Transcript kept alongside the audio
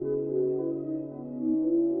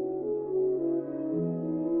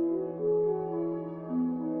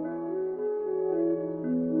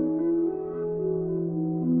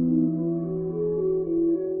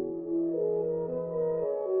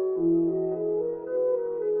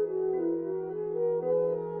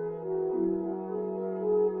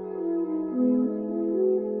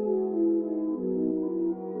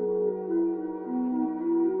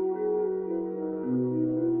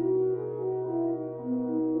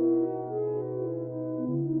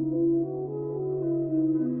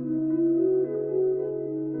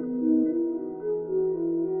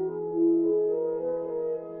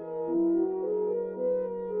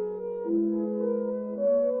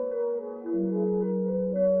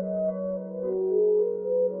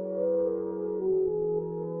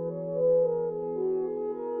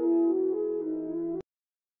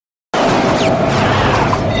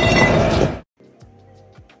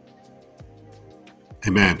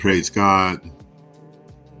Praise God.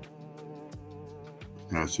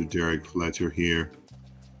 Pastor Derrick Fletcher here,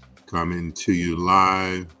 coming to you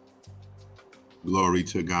live. Glory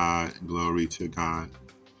to God. Glory to God.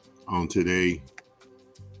 On today,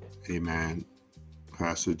 amen.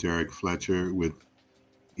 Pastor Derrick Fletcher with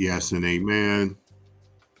yes and amen.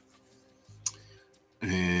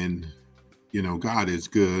 And, God is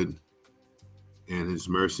good, and his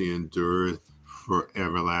mercy endureth for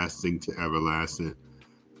everlasting to everlasting.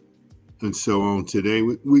 And so on today,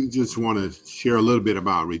 we just want to share a little bit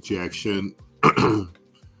about rejection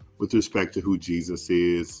with respect to who Jesus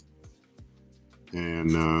is.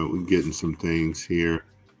 And we're getting some things here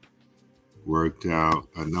worked out.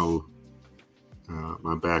 I know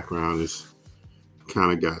my background is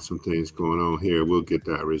kind of got some things going on here. We'll get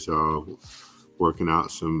that resolved. Working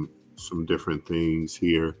out some different things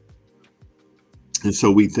here. And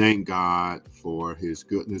so we thank God for his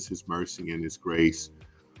goodness, his mercy, and his grace.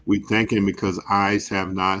 We thank him because eyes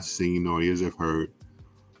have not seen nor ears have heard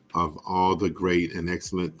of all the great and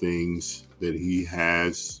excellent things that he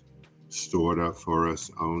has stored up for us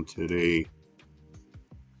on today.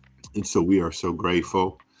 And so we are so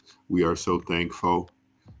grateful. We are so thankful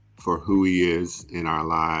for who he is in our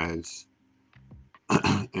lives.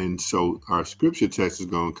 And so our scripture text is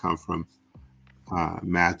going to come from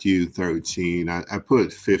Matthew 13. I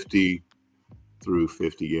put 50 through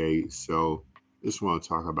 58. So just want to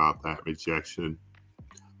talk about that rejection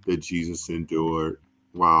that Jesus endured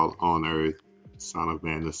while on earth, Son of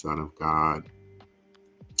Man, the Son of God.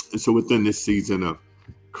 And so within this season of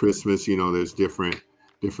Christmas, there's different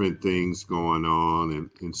things going on.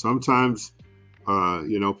 And sometimes,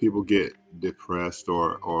 people get depressed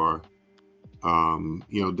or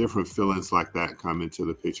different feelings like that come into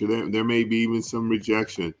the picture. There may be even some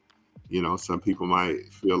rejection. Some people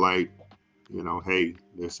might feel like, hey,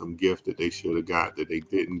 there's some gift that they should have got that they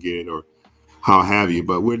didn't get or how have you.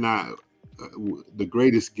 But we're not, the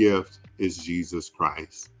greatest gift is Jesus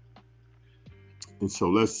Christ. And so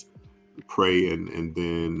let's pray and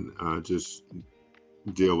then just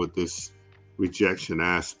deal with this rejection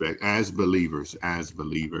aspect as believers.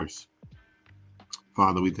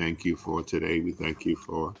 Father, we thank you for today. We thank you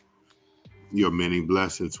for your many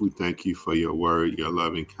blessings. We thank you for your word, your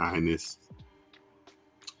loving kindness,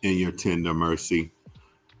 and your tender mercy.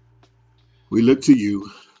 We look to you,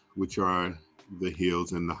 which are the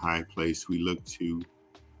hills and the high place. We look to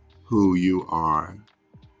who you are.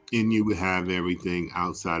 In you we have everything.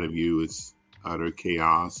 Outside of you is utter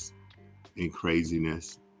chaos and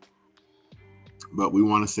craziness. But we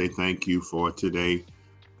want to say thank you for today.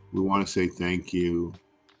 We want to say thank you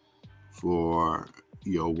for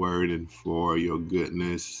your word and for your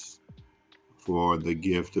goodness, for the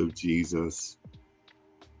gift of Jesus.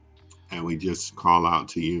 And we just call out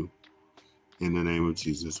to you. In the name of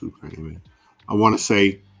Jesus, we pray, amen. I want to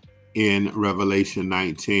say in Revelation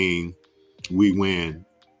 19, we win.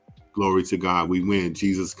 Glory to God, we win.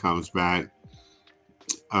 Jesus comes back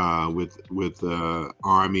with the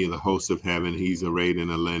army, the host of heaven. He's arrayed in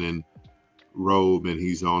a linen robe and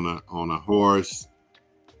he's on a horse.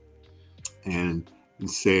 And it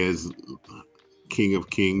says, King of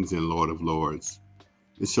Kings and Lord of Lords.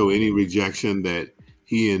 And so any rejection that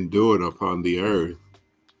he endured upon the earth,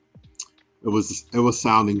 it was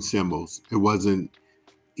sounding cymbals. It wasn't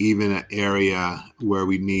even an area where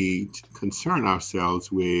we need to concern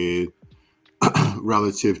ourselves with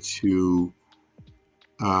relative to,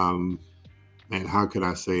 and how could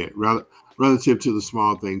I say it? Relative to the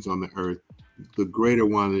small things on the earth. The greater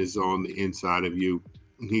one is on the inside of you.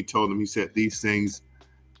 And he told him, he said, these things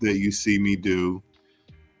that you see me do,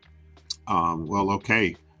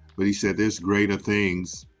 okay. But he said, there's greater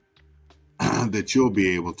things that you'll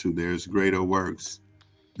be able to. There's greater works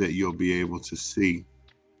that you'll be able to see.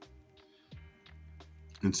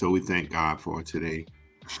 And so we thank God for today.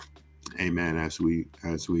 Amen. As we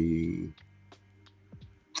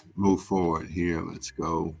move forward here, let's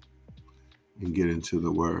go and get into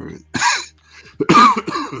the word.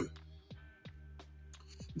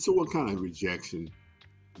 So what kind of rejection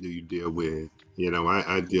do you deal with?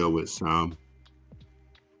 I deal with some,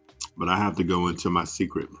 but I have to go into my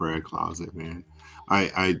secret prayer closet, man.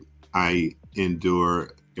 I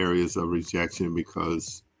endure areas of rejection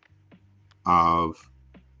because of,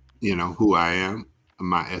 who I am,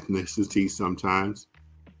 my ethnicity sometimes.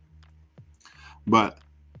 But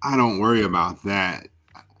I don't worry about that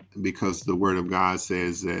because the word of God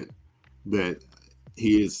says that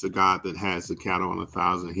he is the God that has the cattle on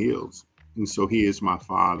 1,000 hills. And so he is my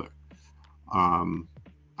father.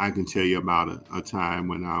 I can tell you about a time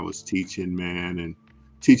when I was teaching, man, and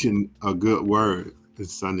teaching a good word in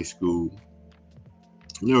Sunday school.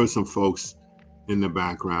 There were some folks in the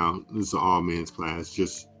background. This is an all men's class,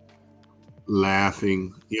 just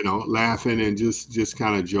laughing, laughing and just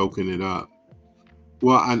kind of joking it up.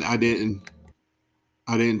 Well, I didn't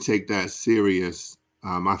take that serious.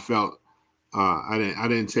 I felt I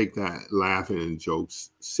didn't take that laughing and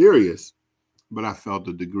jokes serious, but I felt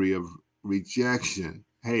a degree of rejection.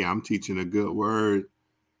 Hey, I'm teaching a good word,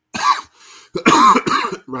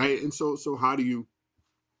 right? And so how do you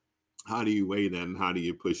weigh that and how do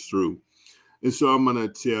you push through? And so I'm going to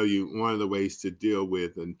tell you one of the ways to deal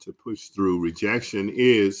with and to push through rejection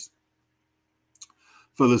is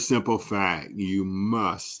for the simple fact you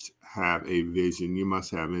must have a vision, you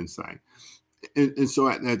must have insight. And so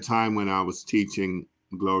at that time when I was teaching,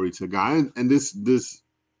 glory to God, and this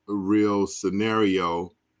real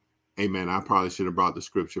scenario, amen, I probably should have brought the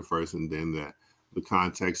scripture first and then the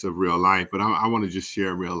context of real life, but I want to just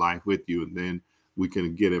share real life with you, and then we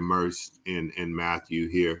can get immersed in Matthew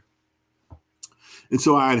here. And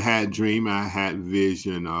so I had dream, I had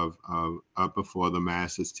vision of up before the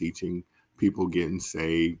masses, teaching people getting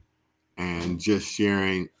saved and just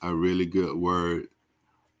sharing a really good word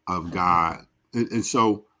of God. And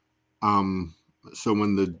so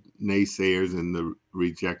when the naysayers and the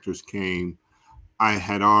rejectors came, I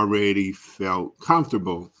had already felt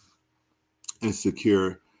comfortable and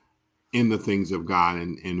secure in the things of God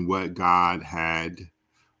and what God had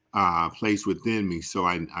placed within me. So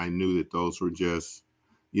I knew that those were just,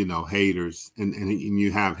 haters, and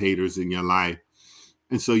you have haters in your life.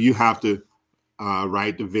 And so you have to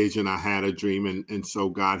write the vision. I had a dream, and so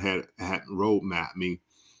God had roadmap me,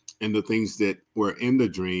 and the things that were in the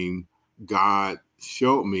dream, God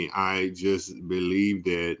showed me. I just believed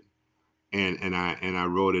it, and I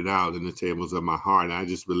wrote it out in the tables of my heart. And I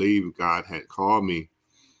just believed God had called me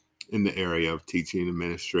in the area of teaching,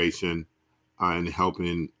 administration, and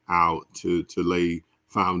helping out to lay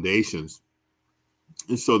foundations.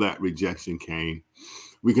 And so that rejection came.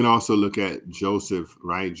 We can also look at Joseph,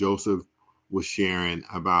 right? Joseph was sharing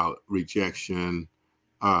about rejection.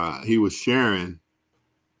 He was sharing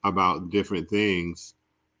about different things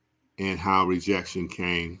and how rejection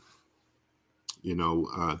came,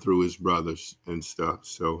 through his brothers and stuff.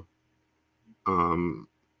 So, and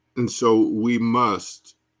so we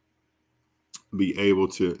must be able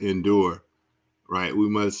to endure, right? We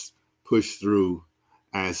must push through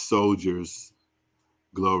as soldiers.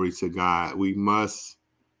 Glory to God. We must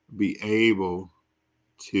be able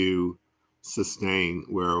to sustain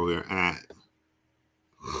where we're at.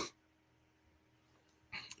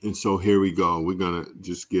 And so here we go. We're going to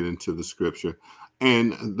just get into the scripture.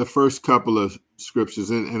 And the first couple of scriptures,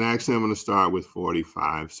 and actually I'm going to start with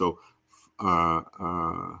 45. So,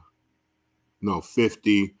 no,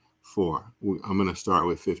 54. I'm going to start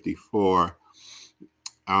with 54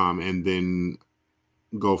 and then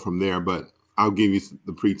go from there. But I'll give you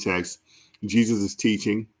the pretext. Jesus is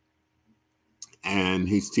teaching, and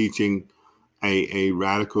he's teaching a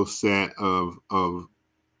radical set of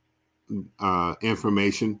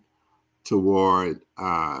information toward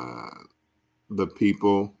the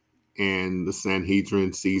people, and the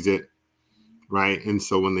Sanhedrin sees it, right? And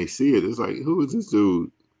so when they see it, it's like, who is this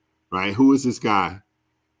dude, right? Who is this guy?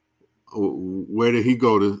 Where did he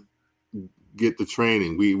go to get the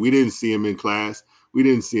training? We didn't see him in class. We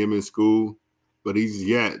didn't see him in school, but he's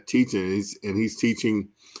yet teaching. He's teaching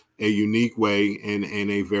a unique way and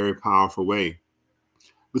a very powerful way.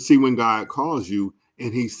 But see, when God calls you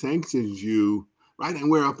and he sanctions you, right? And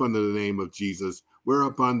we're up under the name of Jesus. We're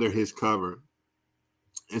up under his cover.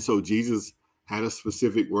 And so Jesus had a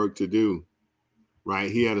specific work to do, right?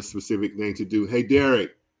 He had a specific thing to do. Hey,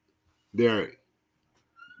 Derrick,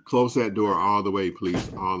 close that door all the way, please.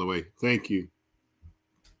 All the way. Thank you.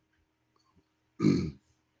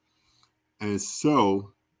 And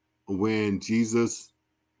so when Jesus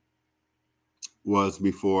was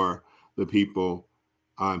before the people,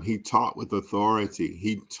 he taught with authority.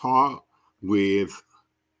 He taught with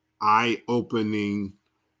eye-opening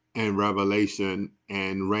and revelation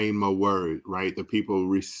and rhema word, right? The people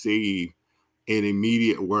received an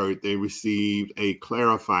immediate word. They received a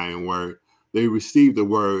clarifying word. They received the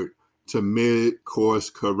word to mid-course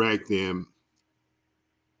correct them.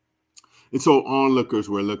 And so onlookers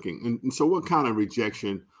were looking. And so what kind of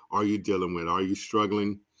rejection are you dealing with? Are you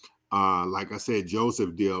struggling? Like I said,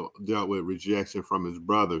 Joseph dealt with rejection from his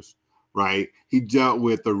brothers, right? He dealt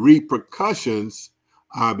with the repercussions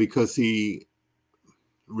because he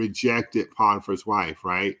rejected Potiphar's wife,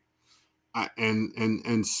 right?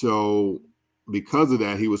 And so because of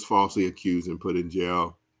that, he was falsely accused and put in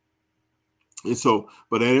jail. And so,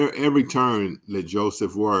 but at every turn that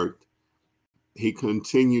Joseph worked, he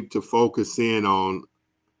continued to focus in on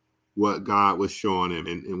what God was showing him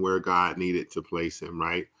and where God needed to place him,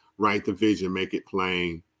 right? Write the vision, make it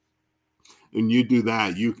plain. And you do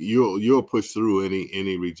that, you'll push through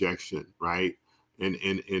any rejection, right? And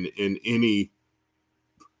any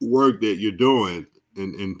work that you're doing,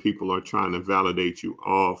 and people are trying to validate you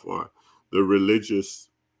off, or the religious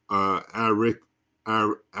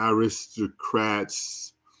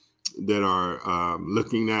aristocrats that are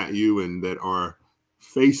looking at you and that are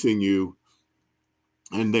facing you,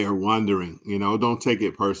 and they are wondering, don't take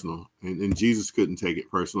it personal. And Jesus couldn't take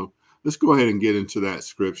it personal. Let's go ahead and get into that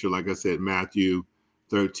scripture. Like I said, Matthew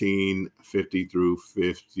 13:50 through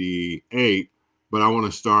 58. But I want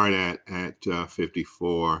to start at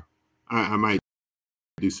 54. I might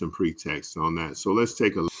do some pretext on that. So let's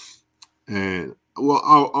take a look. And well,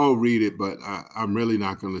 I'll read it, but I'm really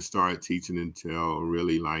not going to start teaching until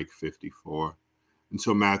really like 54. And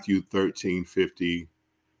so Matthew 13:58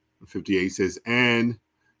 says, and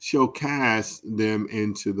shall cast them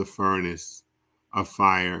into the furnace of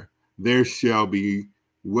fire. There shall be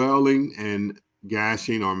wailing and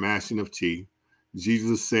gashing or gnashing of teeth.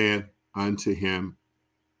 Jesus said unto him,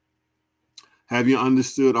 have you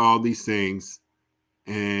understood all these things?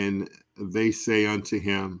 And they say unto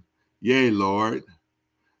him, yea, Lord.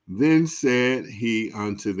 Then said he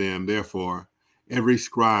unto them, therefore, every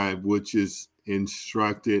scribe which is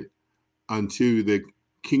instructed unto the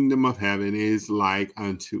kingdom of heaven is like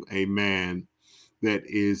unto a man that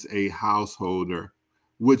is a householder,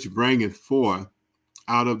 which bringeth forth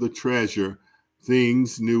out of the treasure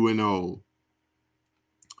things new and old.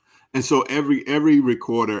 And so every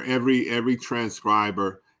recorder, every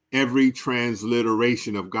transcriber, every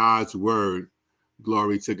transliteration of God's word,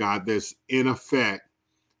 glory to God, that's in effect,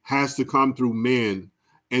 has to come through men,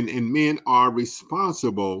 and men are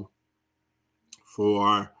responsible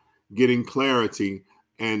for getting clarity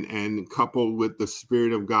and coupled with the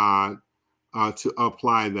Spirit of God to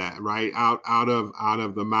apply that, right? Out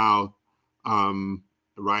of the mouth,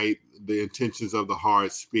 right? The intentions of the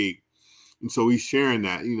heart speak. And so he's sharing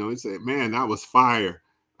that, he said, man, that was fire,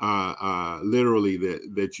 literally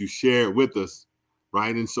that you shared with us,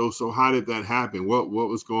 right? And so how did that happen? What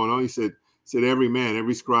was going on? He said every man,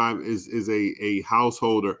 every scribe is a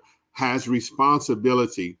householder, has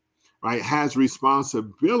responsibility, right? Has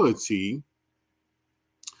responsibility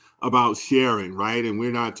about sharing, right? And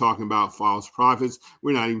we're not talking about false prophets.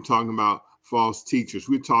 We're not even talking about false teachers.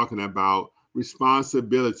 We're talking about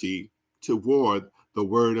responsibility toward the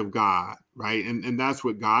word of God, right? And that's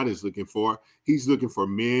what God is looking for. He's looking for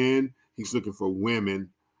men. He's looking for women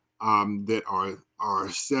that are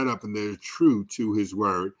set up and they're true to his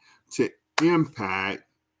word to impact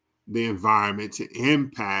the environment, to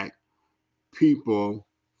impact people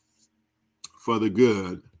for the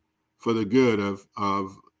good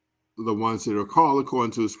of the ones that are called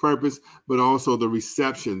according to his purpose, but also the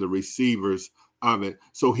receivers of it.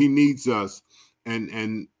 So he needs us,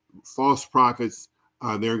 and false prophets,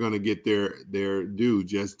 they're going to get their due,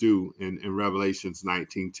 just due. And Revelations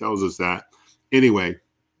 19 tells us that. Anyway,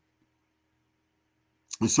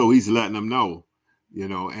 and so he's letting them know,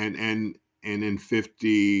 and in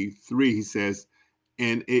 53 he says,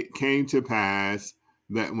 and it came to pass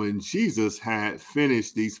that when Jesus had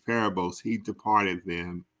finished these parables, he departed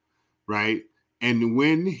them, right? And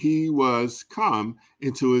when he was come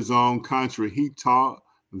into his own country, he taught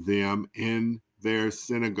them in their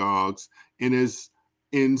synagogues, and is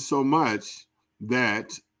in so much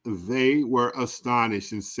that they were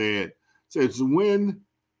astonished and says, when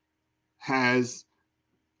has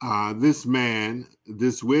this man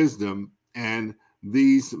this wisdom and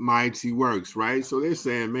these mighty works, right? So they're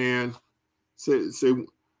saying, man,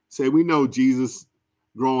 say we know Jesus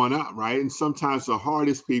growing up, right? And sometimes the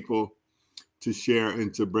hardest people to share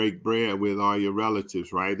and to break bread with are your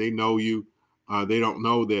relatives, right? They know you. They don't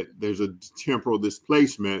know that there's a temporal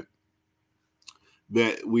displacement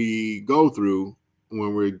that we go through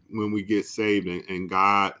when we get saved, and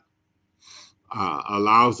God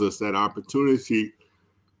allows us that opportunity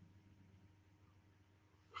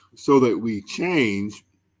so that we change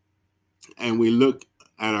and we look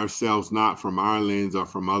at ourselves not from our lens or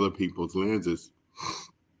from other people's lenses,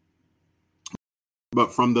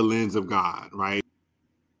 but from the lens of God, right?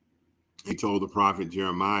 He told the prophet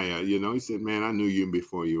Jeremiah, he said, man, I knew you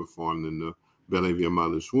before you were formed in the belly of your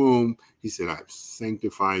mother's womb. He said, I've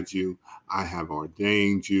sanctified you. I have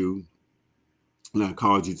ordained you. And I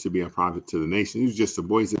called you to be a prophet to the nation. He was just a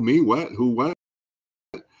boy. He said, me, what, who, what,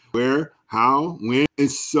 where, how, when?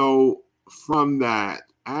 And so from that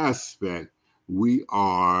aspect, we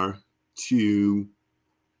are to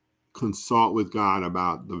consult with God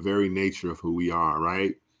about the very nature of who we are,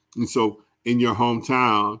 right? And so in your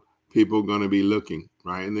hometown, people are going to be looking,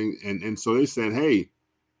 right? And so they said, hey,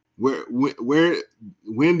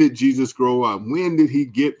 when did Jesus grow up? When did he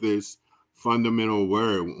get this fundamental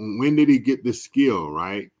word? When did he get this skill,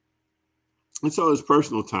 right? And so it's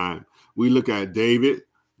personal time. We look at David.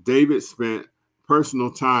 David spent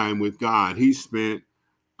personal time with God. He spent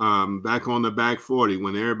back on the back 40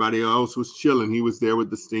 when everybody else was chilling. He was there with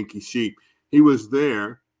the stinky sheep. He was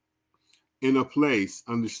there in a place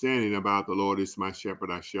understanding about the Lord is my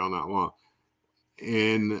shepherd, I shall not want.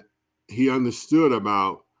 And he understood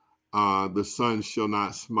about the sun shall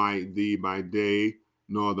not smite thee by day,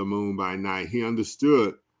 nor the moon by night. He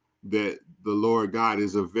understood that the Lord God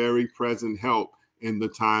is a very present help in the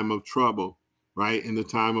time of trouble, right? In the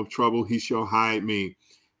time of trouble, he shall hide me.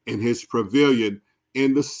 In his pavilion,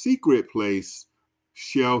 in the secret place,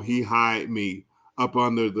 shall he hide me, up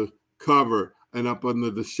under the cover and up under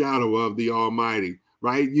the shadow of the Almighty,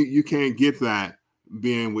 right? You can't get that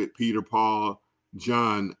being with Peter, Paul,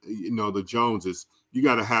 John, the Joneses. You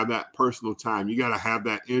got to have that personal time. You got to have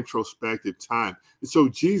that introspective time. And so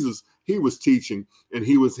Jesus, he was teaching and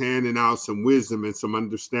he was handing out some wisdom and some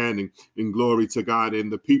understanding, and glory to God. And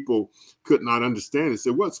the people could not understand it.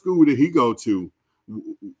 Said, what school did he go to?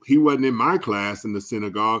 He wasn't in my class in the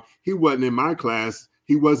synagogue. He wasn't in my class.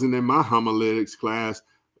 He wasn't in my homiletics class.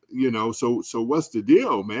 So what's the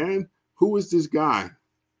deal, man? Who is this guy?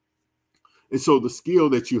 And so the skill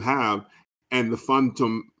that you have and the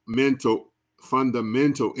fundamental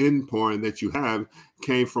inpouring that you have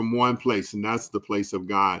came from one place, and that's the place of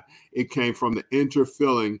God. It came from the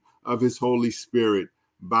interfilling of his Holy Spirit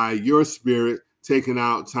by your spirit, taking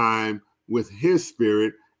out time with his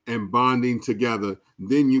spirit and bonding together.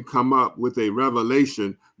 Then you come up with a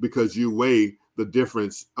revelation because you weigh the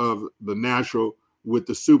difference of the natural with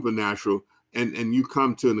the supernatural. And you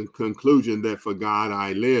come to the conclusion that for God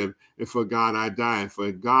I live, and for God I die, and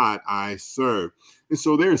for God I serve. And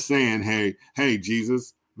so they're saying, hey,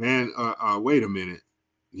 Jesus, man, wait a minute.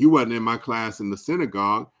 You wasn't in my class in the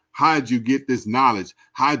synagogue. How'd you get this knowledge?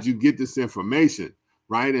 How'd you get this information?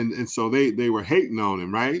 Right? And so they were hating on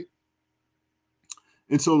him, right?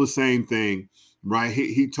 And so the same thing, right?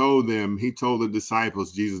 He told the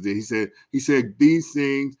disciples, Jesus did. He said, these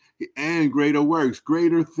things and greater works,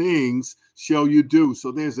 greater things shall you do.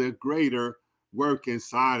 So there's a greater work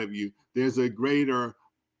inside of you. There's a greater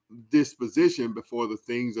disposition before the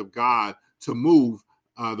things of God to move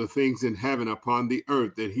the things in heaven upon the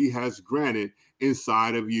earth that he has granted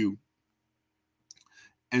inside of you.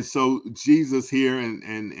 And so Jesus here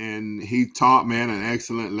and he taught, man, an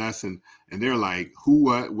excellent lesson. And they're like, who,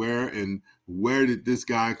 what, where, and where did this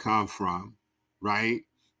guy come from? Right?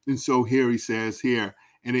 And so here he says here,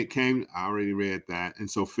 and it came, I already read that. And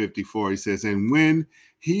so 54, he says, and when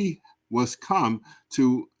he was come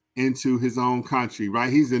into his own country,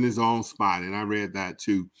 right? He's in his own spot. And I read that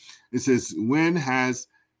too. It says, when has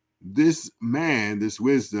this man, this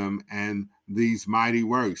wisdom and these mighty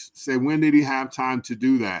works? Say, when did he have time to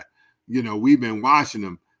do that? We've been watching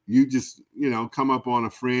him. You just, come up on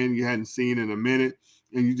a friend you hadn't seen in a minute,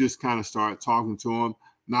 and you just kind of start talking to him.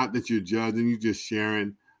 Not that you're judging, you're just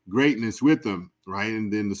sharing greatness with them, right?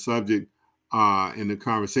 And then the subject and the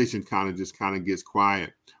conversation kind of gets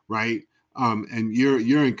quiet, right? And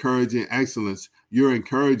you're encouraging excellence. You're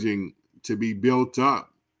encouraging to be built up.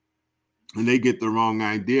 And they get the wrong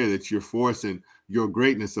idea that you're forcing your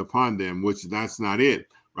greatness upon them, which that's not it,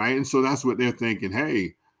 right? And so that's what they're thinking.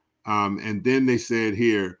 Hey, and then they said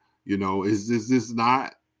here, is this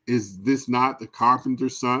not the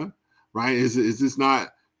carpenter's son, right? Is this not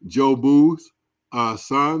Joe Boo's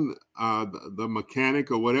son, the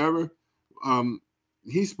mechanic or whatever?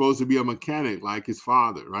 He's supposed to be a mechanic like his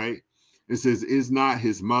father, right? It says, is not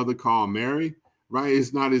his mother called Mary, right?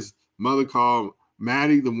 It's not his mother called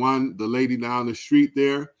Maddie, the lady down the street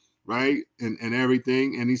there, right? And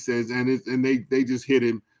everything. And he says, and they just hit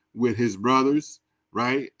him with his brothers,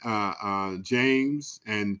 right? James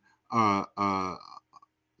and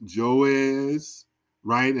Joaz,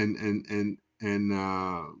 right? And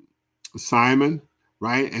Simon,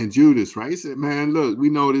 right? And Judas, right? He said, man, look, we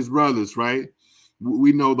know his brothers, right?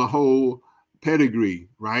 We know the whole pedigree,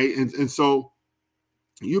 right? And so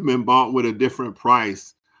you've been bought with a different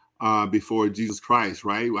price before Jesus Christ,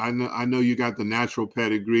 right? I know you got the natural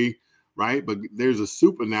pedigree, right? But there's a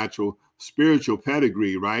supernatural, spiritual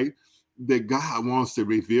pedigree, right? That God wants to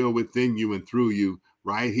reveal within you and through you,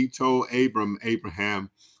 right? He told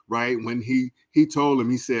Abraham, right? When he told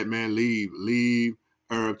him, he said, man, leave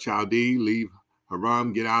Ur of Chaldee, leave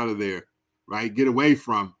Haram, get out of there, right? Get away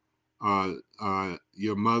from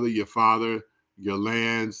your mother, your father, your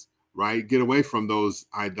lands, right? Get away from those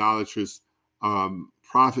idolatrous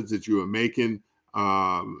profits that you were making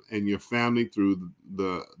and your family through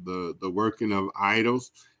the working of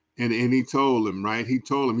idols. And he told him, right? He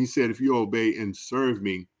told him, he said, if you obey and serve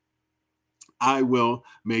me, I will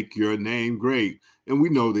make your name great. And we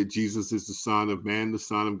know that Jesus is the Son of Man, the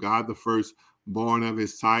Son of God, the firstborn of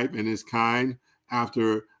his type and his kind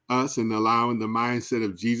after us, and allowing the mindset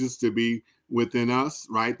of Jesus to be within us,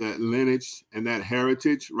 right? That lineage and that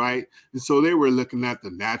heritage, right? And so they were looking at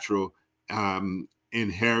the natural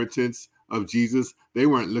inheritance of Jesus. They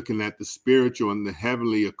weren't looking at the spiritual and the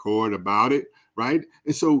heavenly accord about it, right?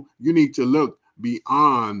 And so you need to look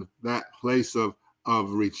beyond that place of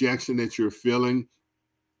rejection that you're feeling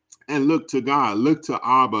and look to God, look to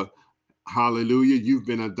Abba. Hallelujah. You've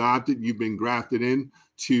been adopted. You've been grafted in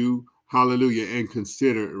to, hallelujah, and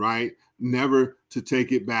consider, right? Never to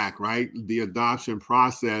take it back, right? The adoption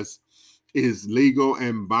process is legal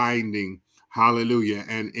and binding. Hallelujah.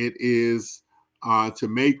 And it is to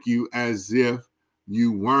make you as if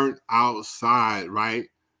you weren't outside, right?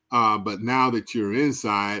 But now that you're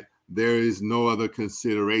inside, there is no other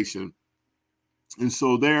consideration. And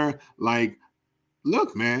so they're like,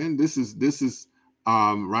 look, man, this is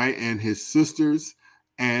right. And his sisters,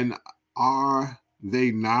 and are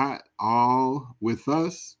they not all with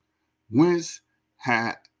us? Whence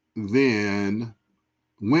had then,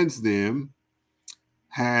 whence then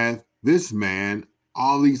hath this man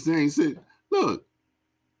all these things? Said, look,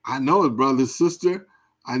 I know it, brother, sister.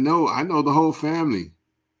 I know the whole family.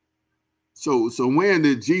 So when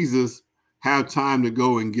did Jesus have time to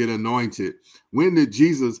go and get anointed? When did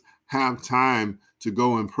Jesus have time to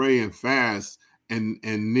go and pray and fast and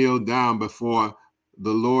kneel down before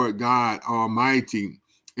the Lord God Almighty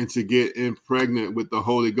and to get impregnant with the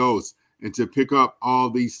Holy Ghost and to pick up all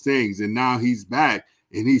these things? And now he's back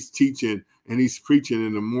and he's teaching and he's preaching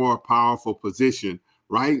in a more powerful position,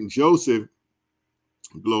 right? And Joseph,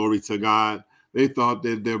 glory to God, they thought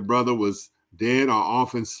that their brother was dead or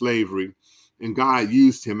off in slavery, and God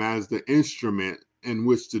used him as the instrument in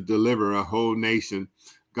which to deliver a whole nation.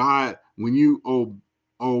 God, when you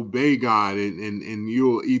obey God, and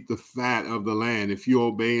you'll eat the fat of the land, if you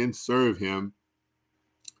obey and serve him,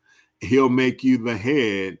 he'll make you the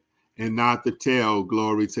head and not the tail,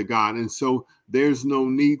 glory to God. And so there's no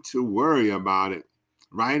need to worry about it,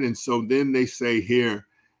 right? And so then they say here,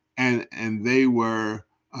 and they were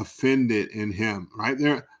offended in him, right?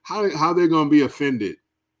 They're how they're going to be offended?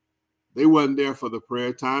 They weren't there for the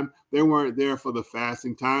prayer time. They weren't there for the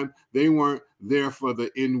fasting time. They weren't there for the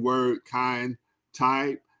inward kind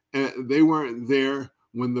type. They weren't there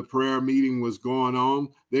when the prayer meeting was going on.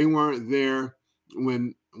 They weren't there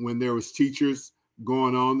when there was teachers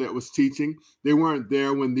going on that was teaching. They weren't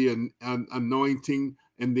there when the anointing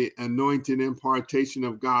and the anointed impartation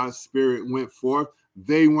of God's Spirit went forth.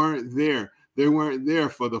 They weren't there. They weren't there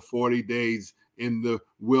for the 40 days in the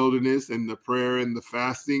wilderness and the prayer and the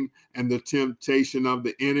fasting and the temptation of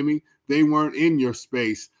the enemy. They weren't in your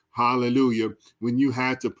space. Hallelujah. When you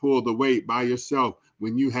had to pull the weight by yourself,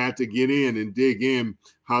 when you had to get in and dig in.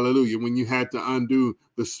 Hallelujah. When you had to undo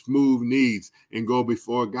the smooth knees and go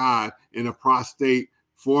before God in a prostrate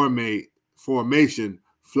formation,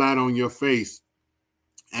 flat on your face.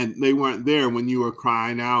 And they weren't there when you were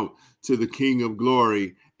crying out to the King of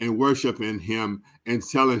Glory and worshiping him and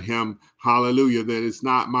telling him, hallelujah, that it's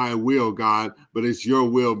not my will, God, but it's your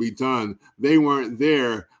will be done. They weren't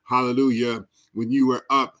there, hallelujah, when you were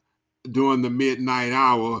up during the midnight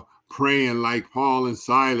hour praying like Paul and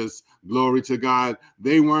Silas, glory to God.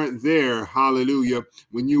 They weren't there, hallelujah,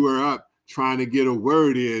 when you were up trying to get a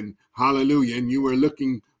word in, hallelujah, and you were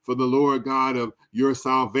looking for the Lord God of your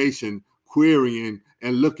salvation, querying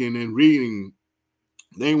and looking and reading.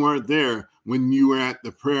 They weren't there when you were at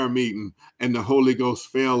the prayer meeting and the Holy Ghost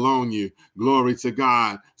fell on you. Glory to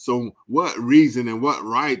God. So what reason and what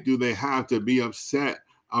right do they have to be upset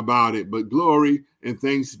about it? But glory and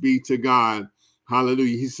thanks be to God.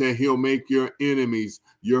 Hallelujah. He said he'll make your enemies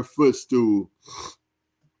your footstool.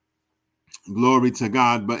 Glory to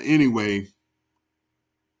God. But anyway,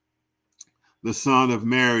 the son of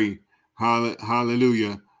Mary,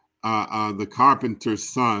 hallelujah, the carpenter's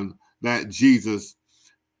son, that Jesus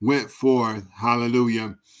went forth,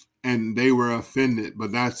 hallelujah, and they were offended,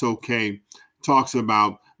 but that's okay. Talks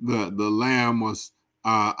about the lamb was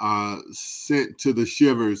sent to the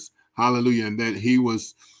shivers, hallelujah, and that he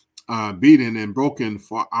was beaten and broken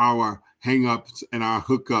for our hang-ups and our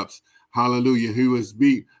hookups, hallelujah. He was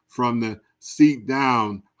beat from the seat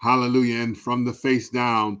down, hallelujah, and from the face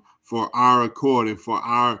down for our accord and for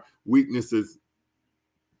our weaknesses,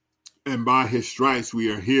 and by his stripes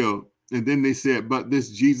we are healed. And then they said, but this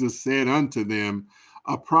Jesus said unto them,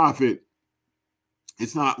 a prophet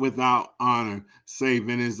It's not without honor, save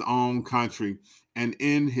in his own country and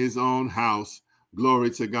in his own house. Glory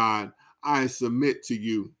to God. I submit to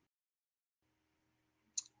you.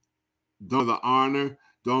 Don't the honor,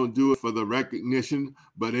 don't do it for the recognition,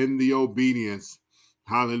 but in the obedience.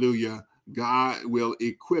 Hallelujah. God will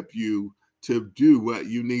equip you to do what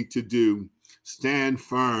you need to do. Stand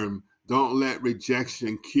firm. Don't let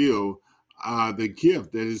rejection kill the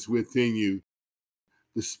gift that is within you.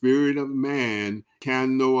 The spirit of man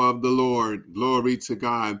can know of the Lord. Glory to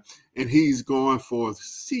God. And he's going forth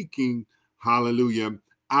seeking, hallelujah,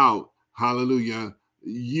 out, hallelujah,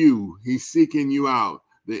 you. He's seeking you out.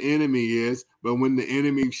 The enemy is, but when the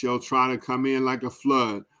enemy shall try to come in like a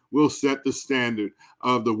flood, we'll set the standard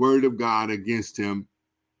of the word of God against him.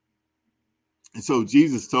 And so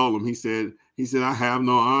Jesus told him, he said, I have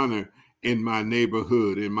no honor in my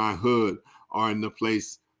neighborhood, in my hood, or in the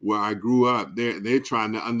place where I grew up. They're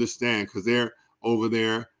trying to understand because they're over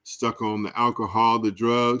there stuck on the alcohol, the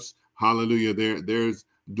drugs. Hallelujah. They're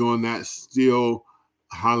doing that still,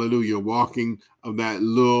 hallelujah, walking of that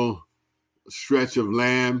little stretch of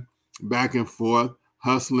land back and forth,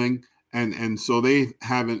 hustling. And so they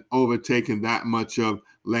haven't overtaken that much of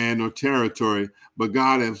land or territory. But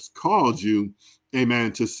God has called you,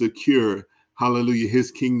 amen, to secure, hallelujah,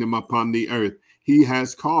 his kingdom upon the earth. He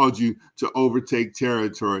has called you to overtake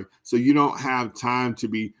territory. So you don't have time to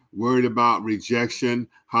be worried about rejection.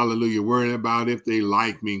 Hallelujah. Worried about if they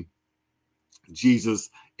like me. Jesus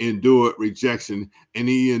endured rejection and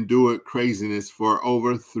he endured craziness for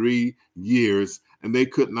over 3 years. And they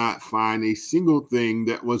could not find a single thing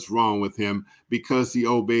that was wrong with him because he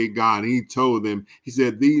obeyed God. He told them, he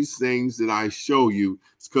said, these things that I show you,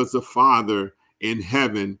 it's because the Father in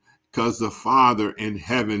heaven,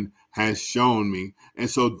 has shown me. And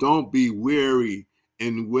so don't be weary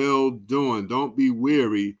in well doing. Don't be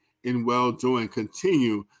weary in well doing.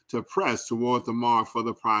 Continue to press toward the mark for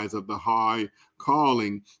the prize of the high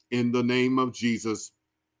calling in the name of Jesus.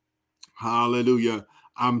 Hallelujah.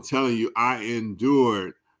 I'm telling you, I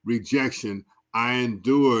endured rejection. I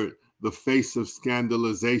endured the face of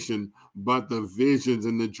scandalization, but the visions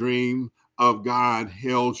and the dream of God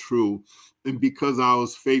held true. And because I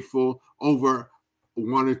was faithful over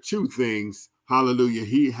one or two things, hallelujah,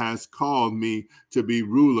 he has called me to be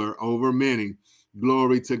ruler over many.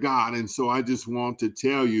 Glory to God. And so I just want to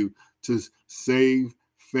tell you to save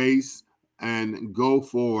face and go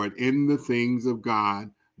forward in the things of God.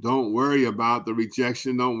 Don't worry about the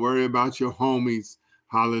rejection. Don't worry about your homies.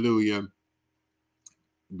 Hallelujah.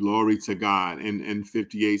 Glory to God. And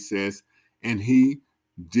 58 says, and he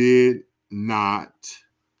did not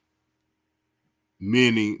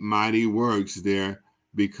many mighty works there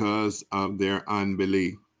because of their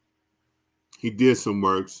unbelief. He did some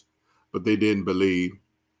works, but they didn't believe.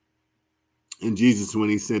 And Jesus, when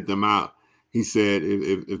he sent them out, he said,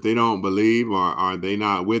 if they don't believe or are they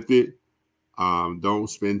not with it, don't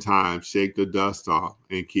spend time, shake the dust off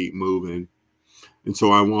and keep moving. And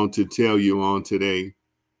so I want to tell you on today,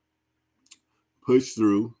 push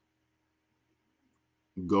through,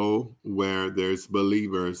 go where there's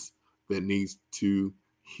believers that needs to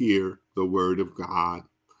hear the word of God.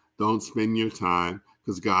 Don't spend your time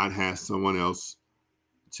because God has someone else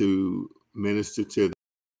to minister to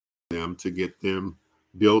them, to get them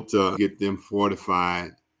built up, get them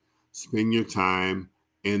fortified. Spend your time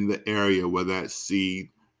in the area where that seed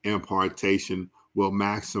impartation will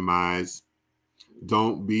maximize.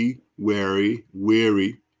 Don't be weary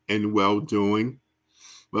in well-doing,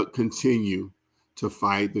 but continue to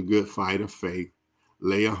fight the good fight of faith.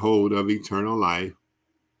 Lay a hold of eternal life.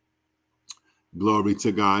 Glory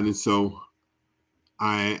to God. And so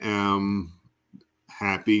I am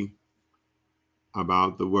happy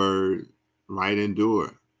about the word, right?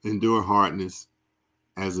 Endure hardness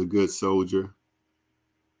as a good soldier.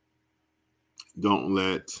 Don't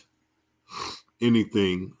let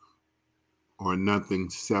anything or nothing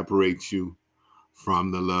separate you from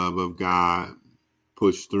the love of God.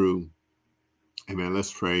 Push through. Amen.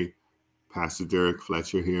 Let's pray. Pastor Derrick,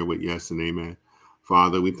 Fletcher here with yes and amen.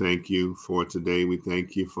 Father, we thank you for today. We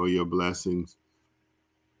thank you for your blessings.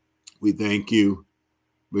 We thank you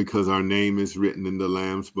because our name is written in the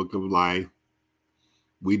Lamb's book of life.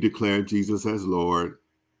 We declare Jesus as Lord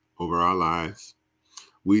over our lives.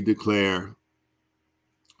 We declare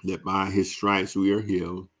that by his stripes we are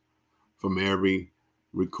healed from every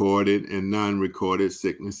recorded and non-recorded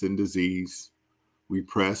sickness and disease. We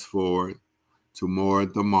press forward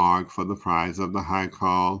toward the mark for the prize of the high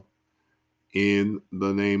call. In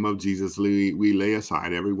the name of Jesus, we lay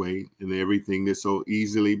aside every weight and everything that so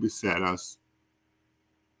easily beset us.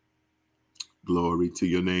 Glory to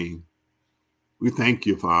your name. We thank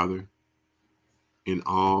you, Father, in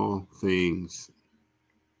all things.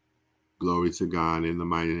 Glory to God. In the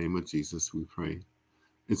mighty name of Jesus, we pray.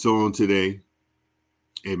 And so on today,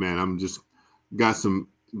 amen. I'm just got some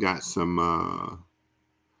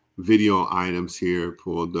video items here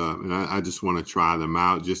pulled up, and I just want to try them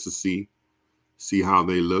out just to see how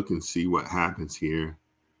they look and see what happens here.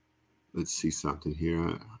 Let's see something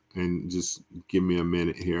here, and just give me a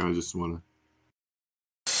minute here. I just want to.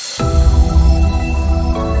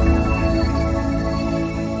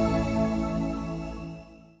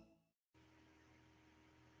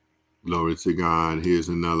 Glory to God. Here's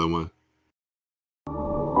another one.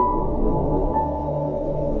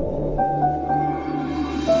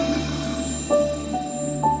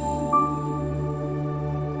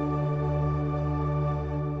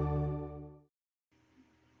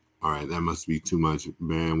 All right, that must be too much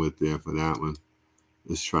bandwidth there for that one.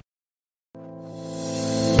 Let's try.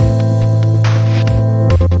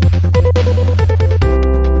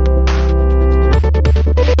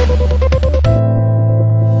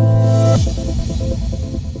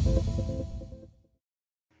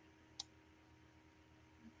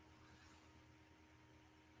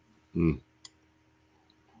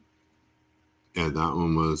 Yeah, that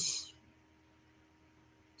one was.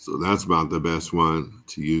 So that's about the best one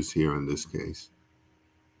to use here in this case.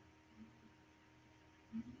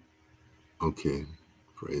 Okay,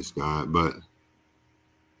 praise God. But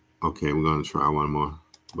okay, we're gonna try one more.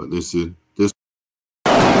 But this.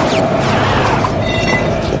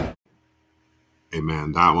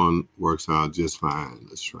 Amen. That one works out just fine.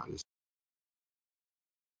 Let's try this.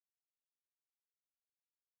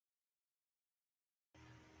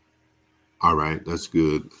 All right, that's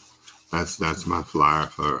good. That's my flyer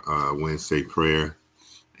for Wednesday prayer.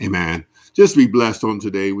 Amen. Just be blessed on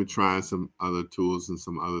today. We're trying some other tools and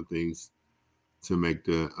some other things to make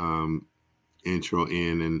the intro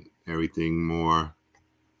in and everything more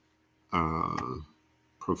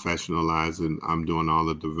professionalized. And I'm doing all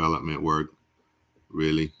the development work,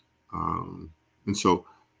 really. And so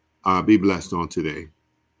be blessed on today.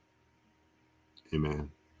 Amen.